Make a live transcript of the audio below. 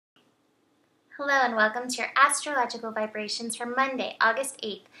Hello and welcome to your astrological vibrations for Monday, August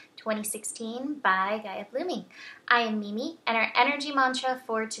 8th, 2016 by Gaia Blooming. I am Mimi and our energy mantra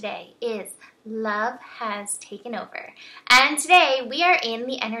for today is Love Has Taken Over. And today we are in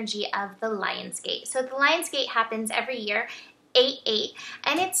the energy of the Lion's Gate. So the Lion's Gate happens every year, 8/8,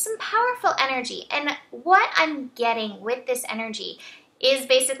 and it's some powerful energy. And what I'm getting with this energy is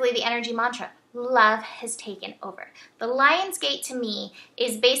basically the energy mantra. Love has taken over. The Lion's Gate to me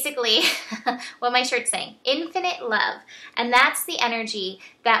is basically what my shirt's saying, infinite love. And that's the energy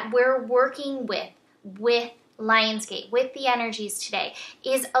that we're working with Lionsgate, with the energies today,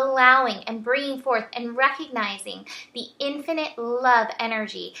 is allowing and bringing forth and recognizing the infinite love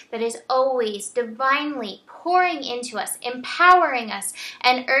energy that is always divinely pouring into us, empowering us,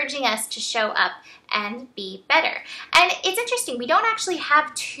 and urging us to show up and be better. And it's interesting, we don't actually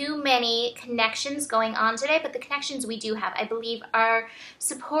have too many connections going on today, but the connections we do have, I believe, are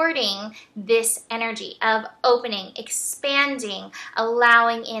supporting this energy of opening, expanding,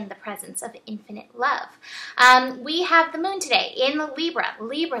 allowing in the presence of infinite love. We have the moon today in Libra.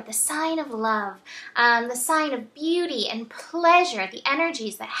 Libra, the sign of love, the sign of beauty and pleasure, the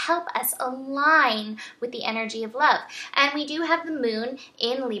energies that help us align with the energy of love. And we do have the moon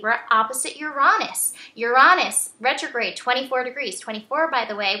in Libra opposite Uranus. Uranus, retrograde, 24 degrees. 24, by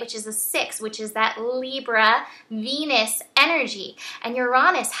the way, which is a 6, which is that Libra, Venus energy. And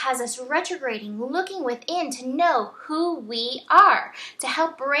Uranus has us retrograding, looking within to know who we are, to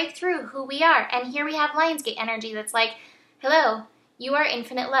help break through who we are. And here we have Lionsgate energy that's like, hello, you are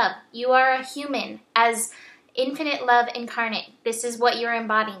infinite love. You are a human as infinite love incarnate. This is what you're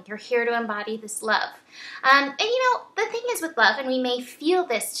embodying. You're here to embody this love. And you know, the thing is with love, and we may feel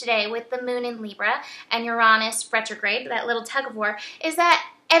this today with the moon in Libra and Uranus retrograde, that little tug of war, is that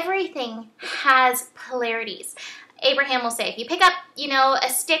everything has polarities. Abraham will say, if you pick up, a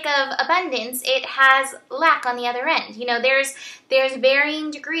stick of abundance, it has lack on the other end. There's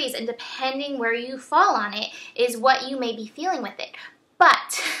varying degrees, and depending where you fall on it is what you may be feeling with it.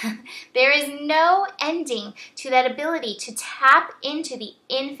 But there is no ending to that ability to tap into the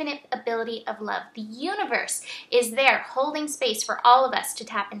infinite ability of love. The universe is there holding space for all of us to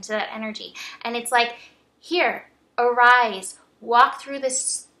tap into that energy. And it's like, here, arise, walk through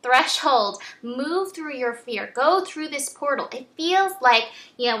this threshold, move through your fear, go through this portal. It feels like,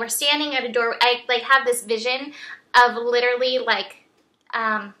 we're standing at a door. I have this vision of literally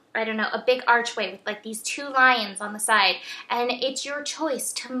a big archway with these two lions on the side, and it's your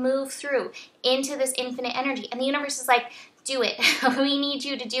choice to move through into this infinite energy. And the universe is like, do it. We need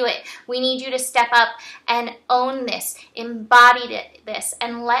you to do it. We need you to step up and own this, embody this,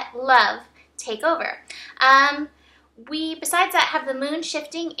 and let love take over. We, besides that, have the moon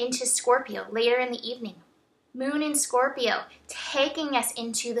shifting into Scorpio later in the evening. Moon in Scorpio, taking us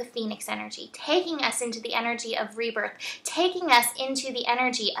into the Phoenix energy, taking us into the energy of rebirth, taking us into the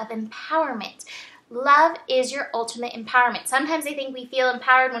energy of empowerment. Love is your ultimate empowerment. Sometimes I think we feel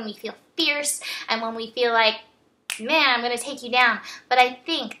empowered when we feel fierce and when we feel like, man, I'm going to take you down. But I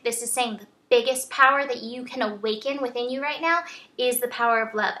think this is saying the biggest power that you can awaken within you right now is the power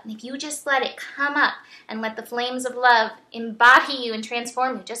of love. And if you just let it come up and let the flames of love embody you and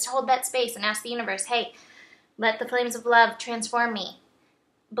transform you, just hold that space and ask the universe, hey, let the flames of love transform me.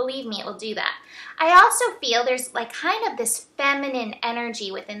 Believe me, it will do that. I also feel there's kind of this feminine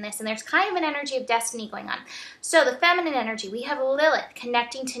energy within this, and there's kind of an energy of destiny going on. So the feminine energy, we have Lilith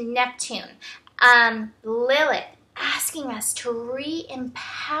connecting to Neptune. Lilith asking us to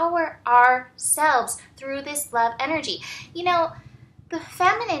re-empower ourselves through this love energy. The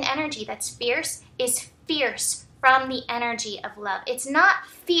feminine energy that's fierce is fierce from the energy of love. It's not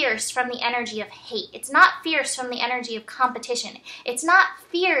fierce from the energy of hate. It's not fierce from the energy of competition. It's not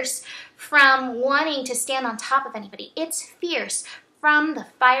fierce from wanting to stand on top of anybody. It's fierce from the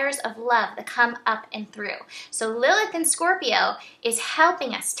fires of love that come up and through. So Lilith in Scorpio is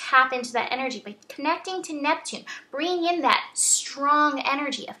helping us tap into that energy by connecting to Neptune, bringing in that strong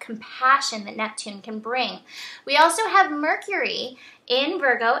energy of compassion that Neptune can bring. We also have Mercury in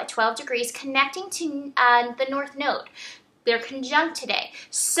Virgo at 12 degrees connecting to the North Node. They're conjunct today.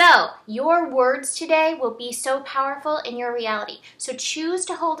 So your words today will be so powerful in your reality. So choose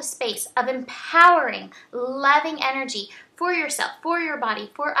to hold a space of empowering, loving energy for yourself, for your body,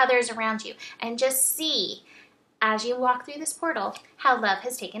 for others around you, and just see as you walk through this portal, how love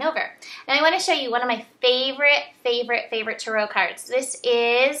has taken over. Now I want to show you one of my favorite tarot cards. This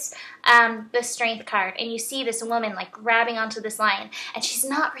is the Strength card, and you see this woman like grabbing onto this lion, and she's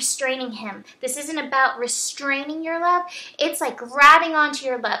not restraining him. This isn't about restraining your love. It's like grabbing onto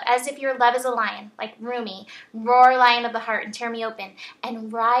your love as if your love is a lion, like Rumi, roar lion of the heart and tear me open,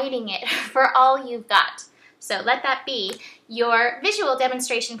 and riding it for all you've got. So let that be your visual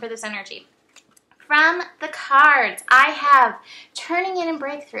demonstration for this energy. From the cards, I have turning in and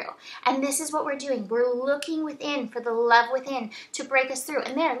breakthrough. And this is what we're doing. We're looking within for the love within to break us through.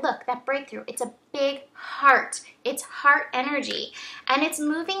 And there, look, that breakthrough. It's a big heart. It's heart energy. And it's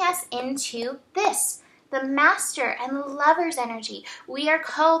moving us into this, the master and the lover's energy. We are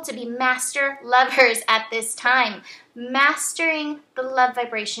called to be master lovers at this time. Mastering the love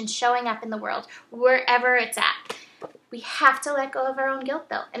vibration showing up in the world, wherever it's at. We have to let go of our own guilt,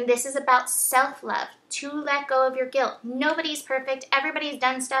 though. And this is about self-love, to let go of your guilt. Nobody's perfect. Everybody's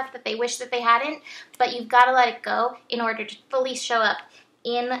done stuff that they wish that they hadn't, but you've got to let it go in order to fully show up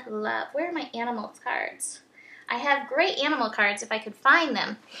in love. Where are my animal cards? I have great animal cards if I could find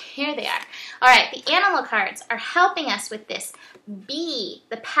them. Here they are. All right, the animal cards are helping us with this. Be,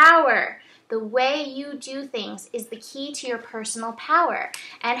 the power. The way you do things is the key to your personal power.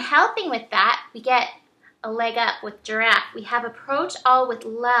 And helping with that, we get a leg up with giraffe. We have approach all with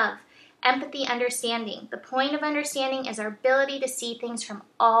love, empathy, understanding. The point of understanding is our ability to see things from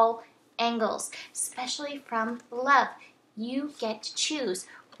all angles, especially from love. You get to choose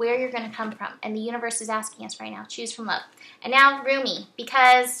where you're going to come from, and the universe is asking us right now, choose from love. And now Rumi,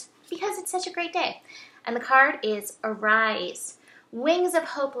 because it's such a great day. And the card is Arise. Wings of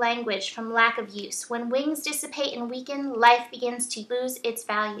hope language from lack of use. When wings dissipate and weaken, life begins to lose its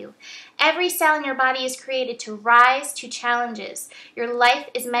value. Every cell in your body is created to rise to challenges. Your life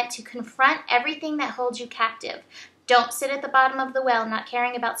is meant to confront everything that holds you captive. Don't sit at the bottom of the well not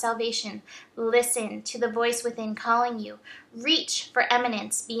caring about salvation. Listen to the voice within calling you. Reach for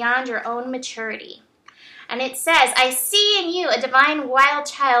eminence beyond your own maturity. And it says, I see in you a divine wild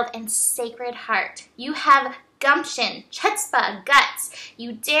child and sacred heart. You have gumption, chutzpah, guts.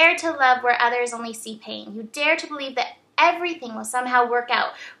 You dare to love where others only see pain. You dare to believe that everything will somehow work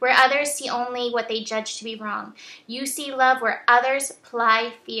out, where others see only what they judge to be wrong. You see love where others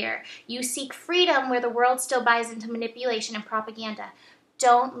ply fear. You seek freedom where the world still buys into manipulation and propaganda.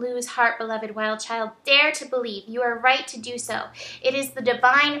 Don't lose heart, beloved wild child. Dare to believe. You are right to do so. It is the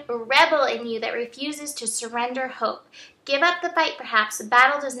divine rebel in you that refuses to surrender hope. Give up the fight, perhaps. The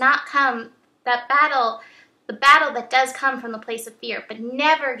battle that does come from the place of fear, but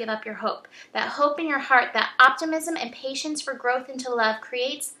never give up your hope. That hope in your heart, that optimism and patience for growth into love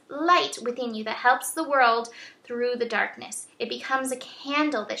creates light within you that helps the world through the darkness. It becomes a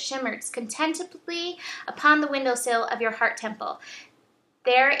candle that shimmers contentedly upon the windowsill of your heart temple.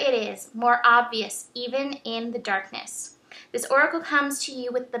 There it is, more obvious even in the darkness. This oracle comes to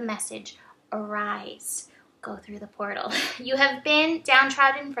you with the message, arise. Go through the portal. You have been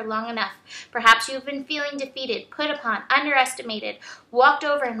downtrodden for long enough. Perhaps you have been feeling defeated, put upon, underestimated, walked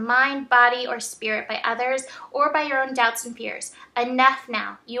over in mind, body, or spirit by others or by your own doubts and fears. Enough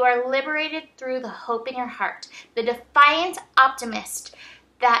now. You are liberated through the hope in your heart, the defiant optimist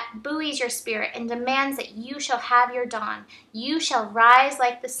that buoys your spirit and demands that you shall have your dawn. You shall rise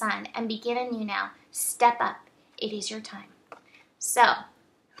like the sun and begin anew now. Step up. It is your time. So,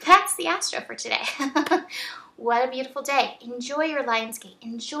 that's the Astro for today. What a beautiful day. Enjoy your Lionsgate.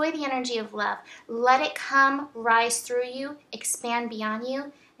 Enjoy the energy of love. Let it come, rise through you, expand beyond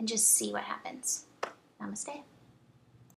you, and just see what happens. Namaste.